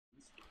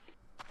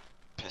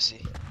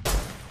Pussy.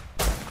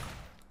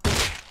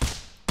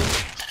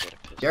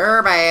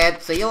 You're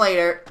bad. See you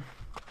later.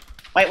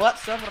 Wait, what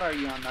server are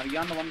you on? Are you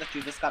on the one that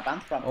you just got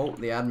banned from? Oh,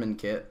 the admin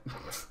kit.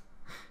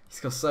 He's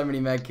got so many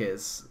med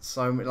kits.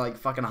 So many, like,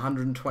 fucking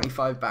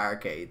 125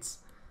 barricades.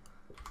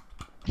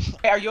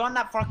 Hey, are you on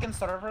that fucking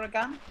server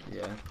again?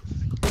 Yeah.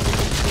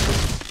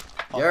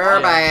 Oh, You're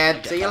yeah.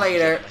 bad. See you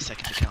later. My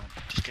second account.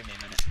 Just give me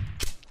a minute.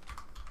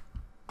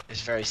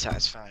 It's very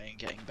satisfying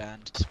getting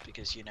banned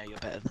because you know you're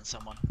better than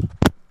someone.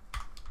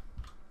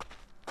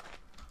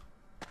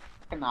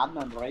 Fucking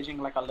admin raging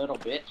like a little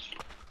bitch.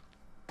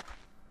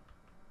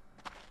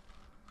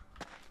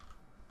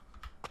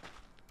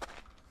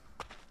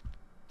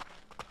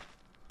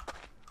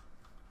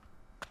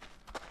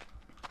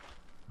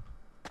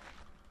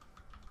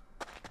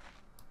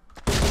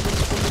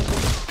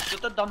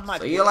 Should have done my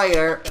See you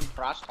later. fucking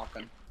trash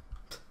talking.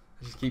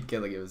 I just keep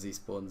killing him as he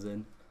spawns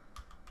in.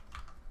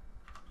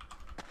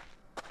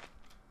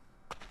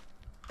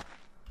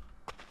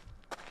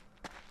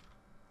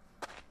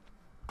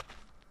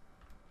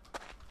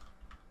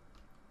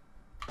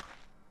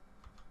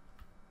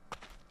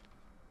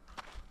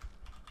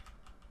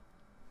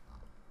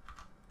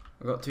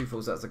 I've got 2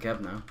 full sets of Kev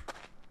now.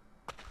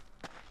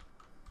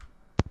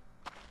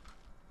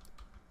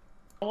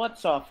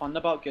 What's fun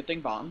about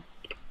getting banned?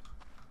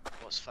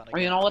 What's funny? Or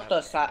you know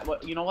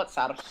what you know what's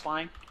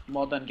satisfying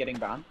more than getting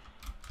banned?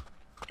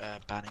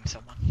 Banning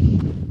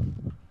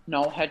someone.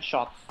 No,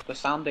 headshots. The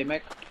sound they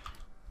make.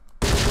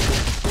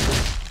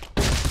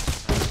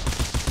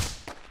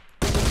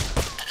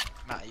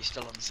 Matt, are you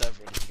still on the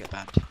server or did you get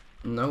banned?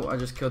 No, I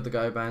just killed the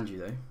guy who banned you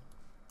though.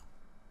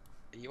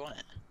 Are you on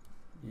it?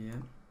 Yeah.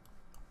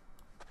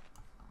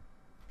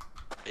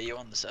 Are you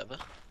on the server?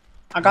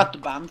 I got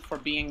banned for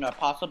being a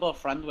possible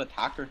friend with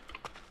hacker.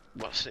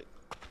 What's it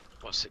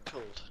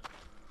called?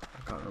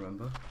 I can't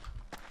remember.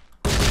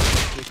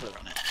 People are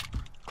on it.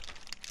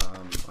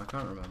 I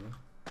can't remember.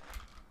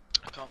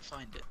 I can't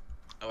find it.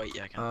 Oh wait,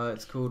 yeah I can.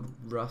 It's called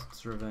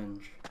Rust's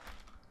Revenge.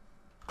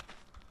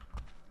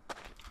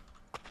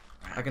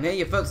 I can hear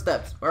your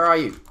footsteps. Where are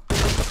you?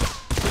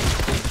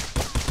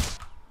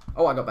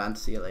 Oh, I got banned.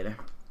 See you later.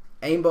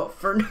 Aimbot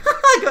for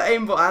I got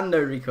aimbot and no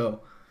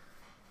recoil.